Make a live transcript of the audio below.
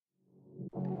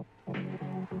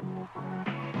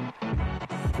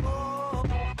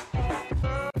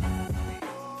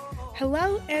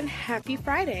Hello and happy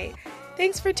Friday.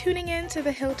 Thanks for tuning in to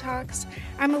the Hill Talks.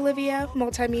 I'm Olivia,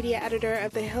 multimedia editor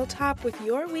of The Hilltop with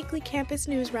your weekly campus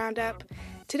news roundup.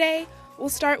 Today, we'll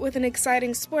start with an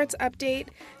exciting sports update,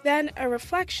 then a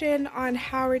reflection on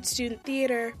Howard Student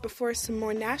Theater before some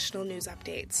more national news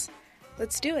updates.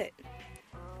 Let's do it.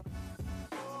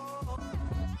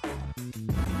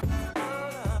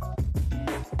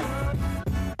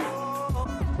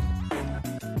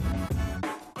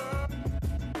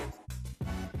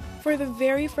 For the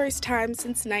very first time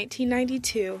since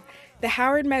 1992, the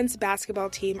Howard men's basketball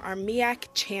team are MEAC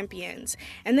champions,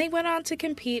 and they went on to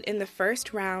compete in the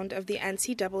first round of the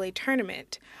NCAA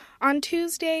tournament. On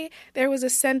Tuesday, there was a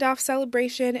send-off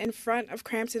celebration in front of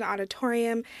Crampton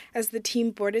Auditorium as the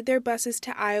team boarded their buses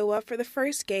to Iowa for the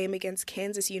first game against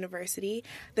Kansas University,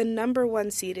 the number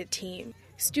 1 seeded team.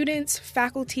 Students,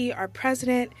 faculty, our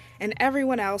president, and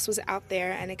everyone else was out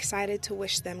there and excited to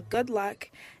wish them good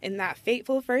luck in that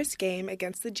fateful first game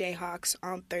against the Jayhawks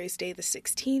on Thursday the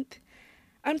 16th.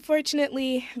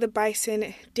 Unfortunately, the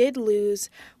Bison did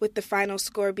lose, with the final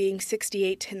score being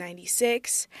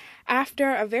 68-96.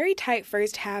 After a very tight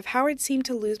first half, Howard seemed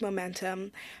to lose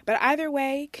momentum, but either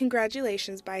way,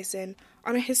 congratulations, Bison,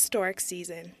 on a historic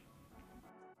season.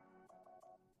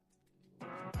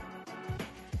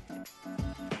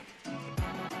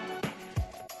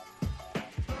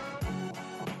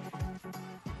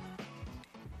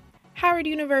 Howard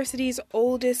University's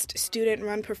oldest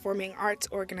student-run performing arts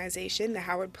organization, the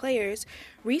Howard Players,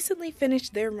 recently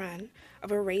finished their run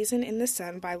of A Raisin in the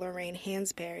Sun by Lorraine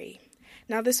Hansberry.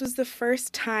 Now, this was the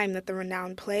first time that the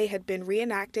renowned play had been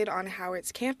reenacted on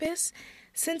Howard's campus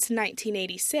since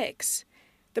 1986.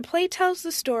 The play tells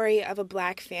the story of a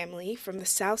Black family from the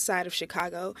south side of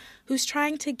Chicago who's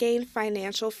trying to gain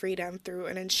financial freedom through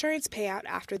an insurance payout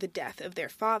after the death of their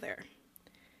father.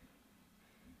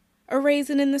 A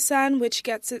Raisin in the Sun, which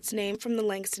gets its name from the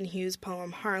Langston Hughes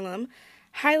poem Harlem,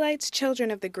 highlights children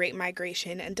of the Great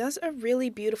Migration and does a really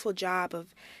beautiful job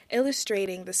of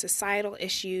illustrating the societal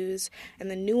issues and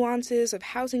the nuances of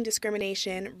housing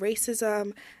discrimination,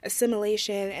 racism,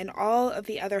 assimilation, and all of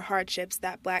the other hardships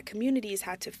that Black communities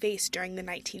had to face during the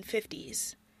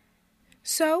 1950s.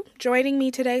 So, joining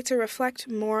me today to reflect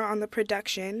more on the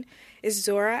production is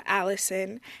Zora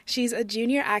Allison. She's a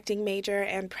junior acting major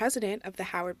and president of the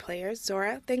Howard Players.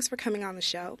 Zora, thanks for coming on the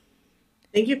show.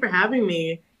 Thank you for having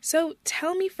me. So,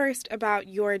 tell me first about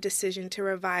your decision to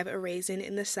revive A Raisin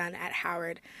in the Sun at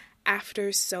Howard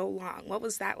after so long. What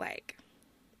was that like?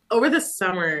 Over the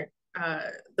summer,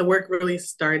 the work really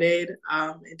started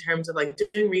in terms of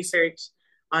doing research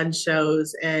on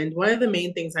shows. And one of the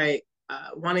main things I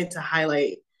wanted to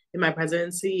highlight in my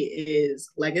presidency is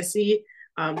legacy,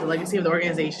 the legacy of the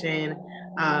organization,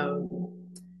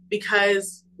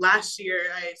 because last year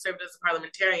I served as a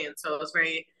parliamentarian, so I was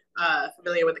very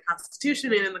familiar with the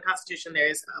Constitution, and in the Constitution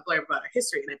there's a blurb about our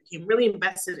history, and I became really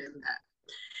invested in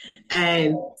that.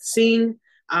 And seeing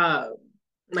all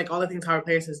the things Howard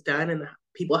Players has done and the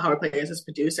people Howard Players has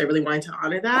produced, I really wanted to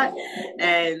honor that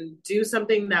and do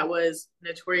something that was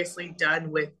notoriously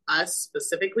done with us,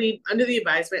 specifically under the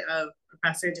advisement of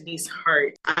Professor Denise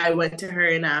Hart. I went to her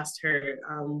and asked her,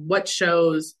 what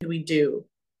shows do we do?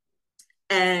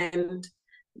 And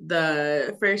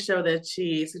the first show that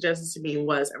she suggested to me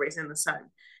was A Raisin in the Sun.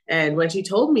 And when she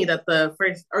told me that the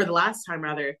last time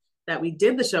that we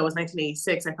did the show was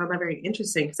 1986, I found that very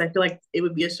interesting because I feel like it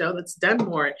would be a show that's done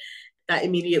more. That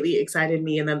immediately excited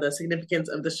me. And then the significance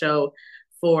of the show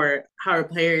for Howard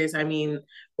Players. I mean,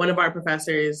 one of our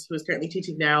professors who is currently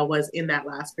teaching now was in that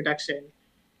last production.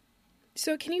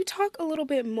 So can you talk a little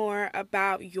bit more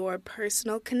about your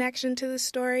personal connection to the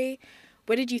story?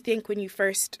 What did you think when you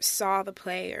first saw the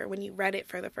play or when you read it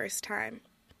for the first time?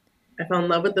 I fell in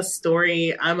love with the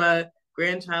story. I'm a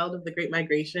grandchild of the Great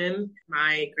Migration.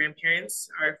 My grandparents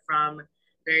are from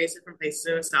various different places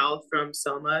in the South, from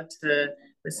Selma to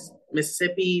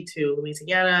Mississippi to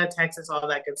Louisiana, Texas, all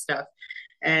that good stuff.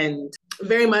 And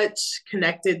very much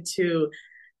connected to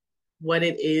what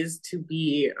it is to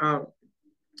be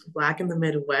Black in the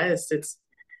Midwest. It's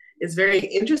very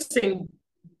interesting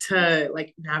to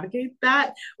navigate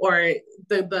that, or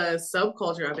the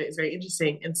subculture of it is very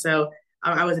interesting. And so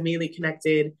I was immediately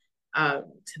connected to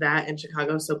that, and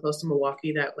Chicago is so close to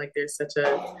Milwaukee that there's such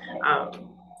a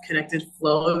connected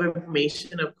flow of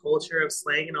information, of culture, of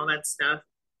slang, and all that stuff.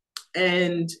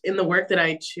 And in the work that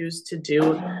I choose to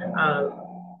do,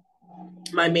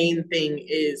 my main thing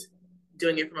is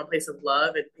doing it from a place of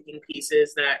love and picking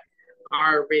pieces that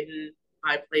are written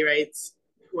by playwrights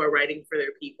who are writing for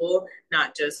their people,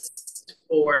 not just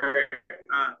for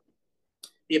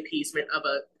the appeasement of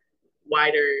a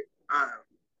wider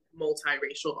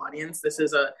multiracial audience. This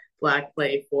is a Black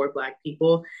play for Black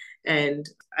people. And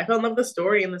I fell in love with the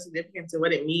story and the significance of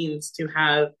what it means to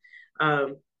have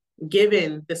um,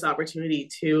 given this opportunity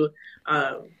to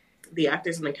the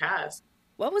actors in the cast.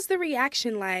 What was the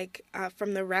reaction like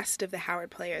from the rest of the Howard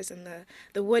players and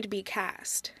the would-be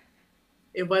cast?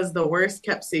 It was the worst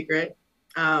kept secret.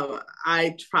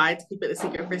 I tried to keep it a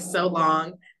secret for so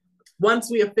long.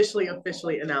 Once we officially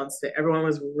announced it, everyone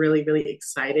was really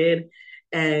excited.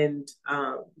 And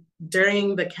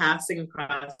during the casting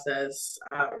process,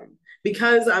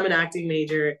 because I'm an acting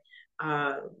major,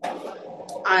 uh,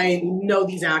 I know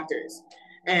these actors,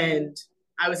 and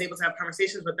I was able to have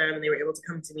conversations with them, and they were able to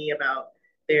come to me about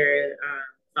their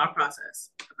thought process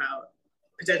about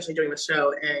potentially doing the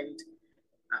show. And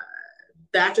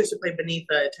the actress who played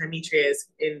Benitha, Demetrius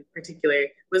in particular,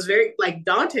 was very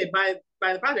daunted by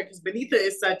the project because Benitha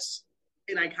is such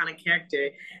an iconic character,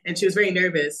 and she was very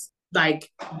nervous.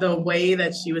 Like the way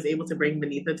that she was able to bring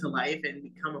Benitha to life and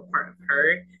become a part of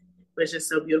her was just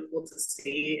so beautiful to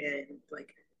see, and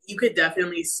you could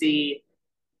definitely see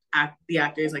the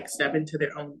actors step into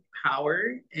their own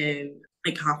power and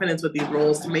confidence with these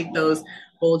roles to make those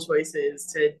bold choices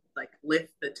to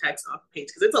lift the text off the page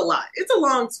because it's a lot. It's a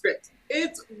long script.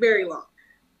 It's very long.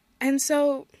 And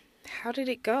so, how did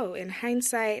it go? In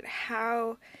hindsight,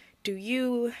 how do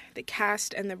you, the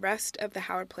cast, and the rest of the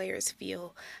Howard players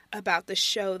feel about the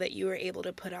show that you were able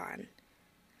to put on?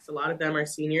 So a lot of them are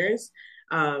seniors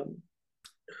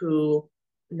who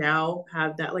now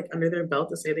have that under their belt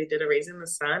to say they did a Raising the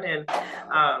Sun, and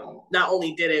not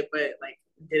only did it, but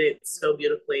did it so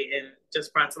beautifully and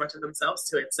just brought so much of themselves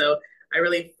to it. So I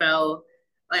really fell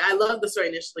I loved the story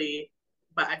initially,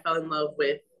 but I fell in love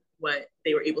with what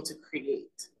they were able to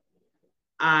create.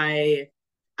 I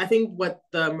think what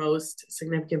the most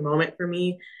significant moment for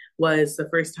me was the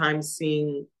first time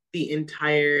seeing the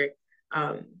entire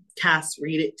cast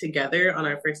read it together on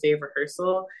our first day of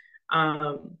rehearsal.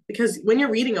 Because when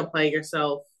you're reading a play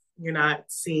yourself, you're not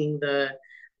seeing the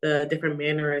different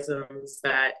mannerisms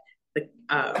that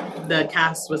the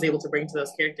cast was able to bring to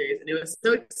those characters, and it was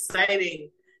so exciting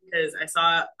because I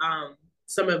saw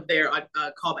some of their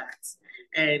callbacks,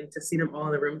 and to see them all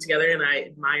in the room together. And I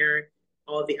admire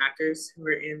all of the actors who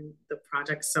were in the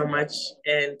project so much,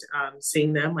 and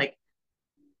seeing them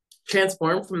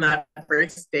transform from that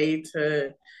first day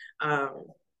to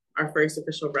our first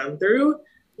official run through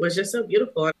was just so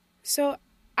beautiful. So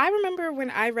I remember when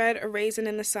I read A Raisin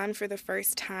in the Sun for the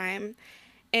first time,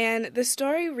 and the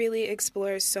story really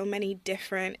explores so many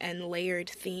different and layered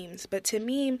themes. But to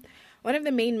me, one of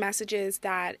the main messages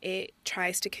that it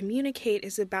tries to communicate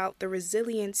is about the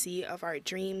resiliency of our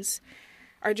dreams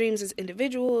as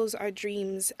individuals, our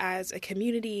dreams as a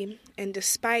community, and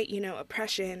despite,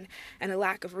 oppression and a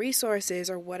lack of resources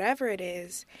or whatever it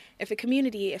is, if a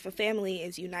community, if a family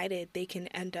is united, they can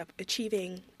end up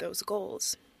achieving those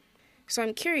goals. So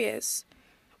I'm curious,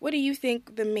 what do you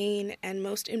think the main and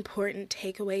most important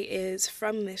takeaway is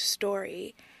from this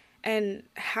story, and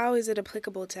how is it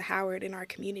applicable to Howard in our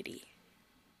community?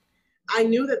 I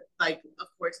knew that, of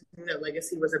course, that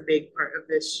legacy was a big part of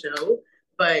this show,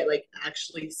 but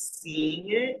actually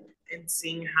seeing it and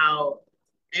seeing how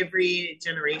every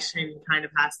generation kind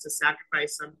of has to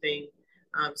sacrifice something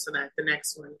so that the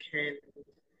next one can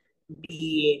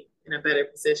be in a better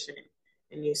position.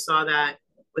 And you saw that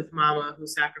with Mama, who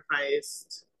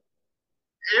sacrificed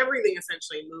everything,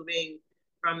 essentially moving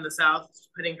from the South,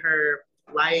 putting her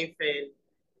life and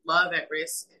love at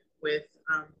risk with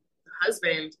the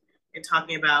husband, and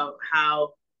talking about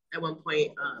how at one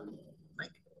point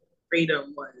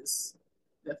freedom was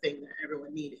the thing that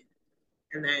everyone needed.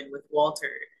 And then with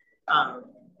Walter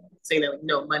saying that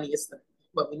no, money is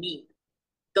what we need.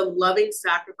 The loving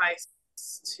sacrifice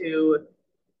to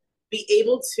be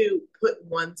able to put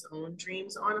one's own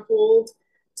dreams on hold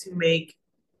to make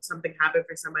something happen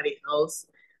for somebody else.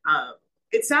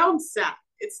 It sounds sad.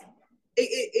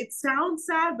 It sounds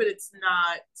sad, but it's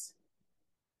not.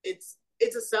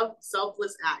 It's a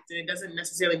selfless act, and it doesn't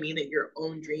necessarily mean that your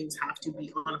own dreams have to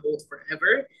be on hold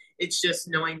forever. It's just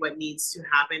knowing what needs to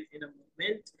happen in a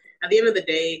moment. At the end of the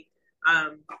day,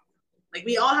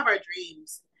 we all have our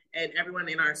dreams, and everyone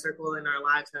in our circle in our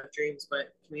lives have dreams,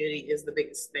 but community is the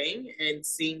biggest thing, and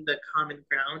seeing the common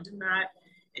ground in that,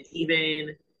 and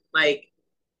even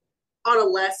on a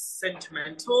less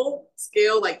sentimental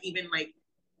scale, even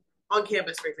on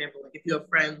campus, for example, if you have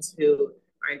friends who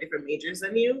are in different majors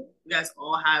than you guys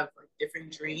all have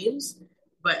different dreams,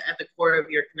 but at the core of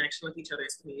your connection with each other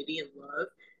is community and love.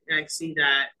 And I see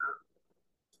that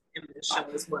in the show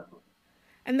as well.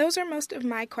 And those are most of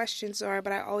my questions, Zora,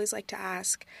 but I always like to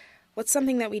ask, What's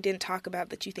something that we didn't talk about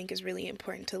that you think is really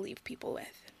important to leave people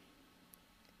with?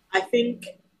 I think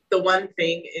the one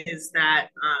thing is that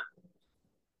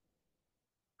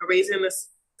A Raisin in the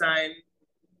Sun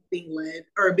being led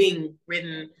or being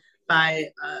written by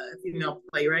a female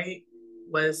playwright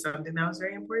was something that was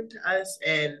very important to us.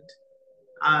 And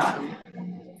um,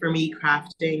 for me,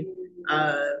 crafting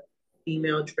a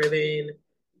female driven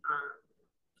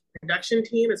production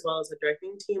team as well as a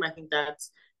directing team, I think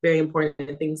that's very important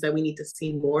and things that we need to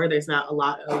see more. There's not a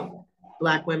lot of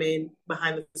Black women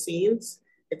behind the scenes.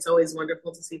 It's always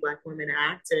wonderful to see Black women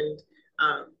act and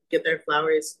get their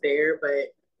flowers there,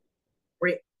 but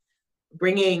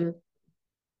bringing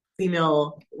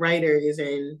female writers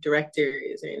and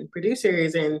directors and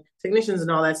producers and technicians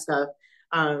and all that stuff,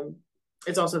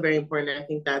 it's also very important. I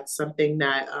think that's something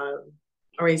that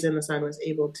A Raisin in the Sun was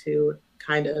able to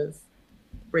kind of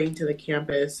bring to the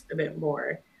campus a bit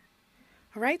more.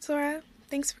 All right, Zora,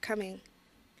 thanks for coming.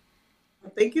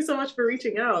 Thank you so much for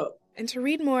reaching out. And to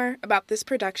read more about this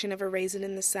production of A Raisin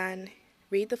in the Sun,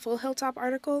 read the full Hilltop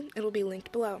article. It'll be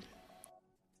linked below.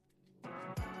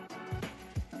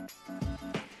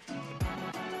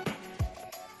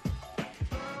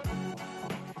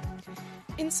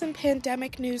 In some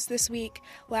pandemic news this week,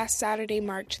 last Saturday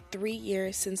marked 3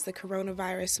 years since the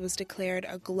coronavirus was declared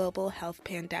a global health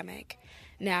pandemic.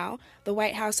 Now, the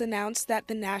White House announced that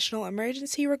the national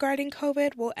emergency regarding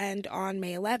COVID will end on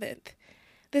May 11th.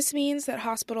 This means that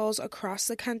hospitals across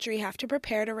the country have to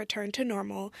prepare to return to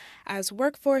normal as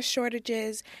workforce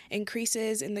shortages,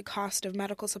 increases in the cost of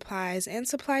medical supplies, and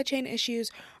supply chain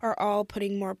issues are all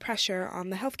putting more pressure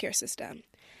on the healthcare system.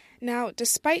 Now,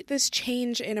 despite this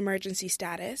change in emergency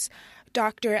status,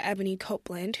 Dr. Ebony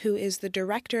Copeland, who is the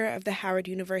director of the Howard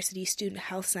University Student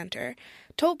Health Center,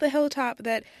 told the Hilltop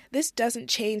that this doesn't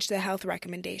change the health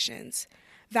recommendations.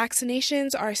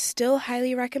 Vaccinations are still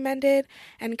highly recommended,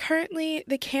 and currently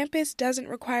the campus doesn't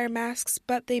require masks,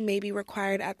 but they may be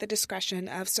required at the discretion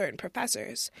of certain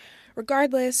professors.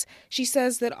 Regardless, she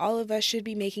says that all of us should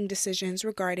be making decisions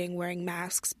regarding wearing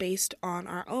masks based on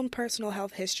our own personal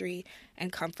health history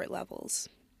and comfort levels.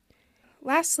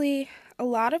 Lastly, a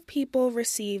lot of people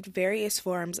received various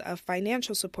forms of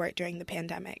financial support during the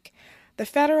pandemic. The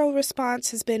federal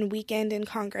response has been weakened in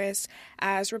Congress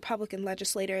as Republican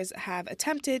legislators have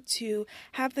attempted to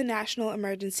have the national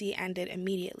emergency ended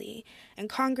immediately, and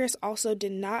Congress also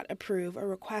did not approve a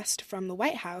request from the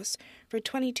White House for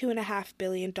 $22.5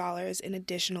 billion in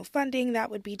additional funding that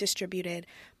would be distributed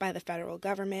by the federal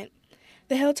government.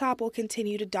 The Hilltop will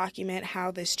continue to document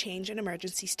how this change in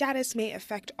emergency status may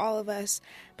affect all of us,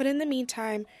 but in the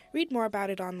meantime, read more about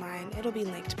it online. It'll be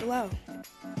linked below.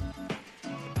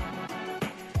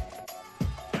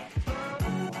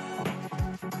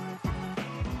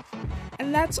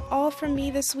 And that's all from me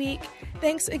this week.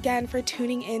 Thanks again for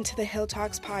tuning in to the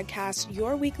Hilltalks podcast,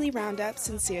 your weekly roundup.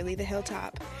 Sincerely, the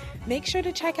Hilltop. Make sure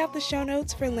to check out the show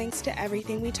notes for links to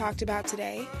everything we talked about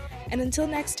today. And until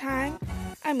next time,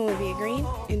 I'm Olivia Green,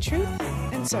 in truth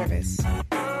and service.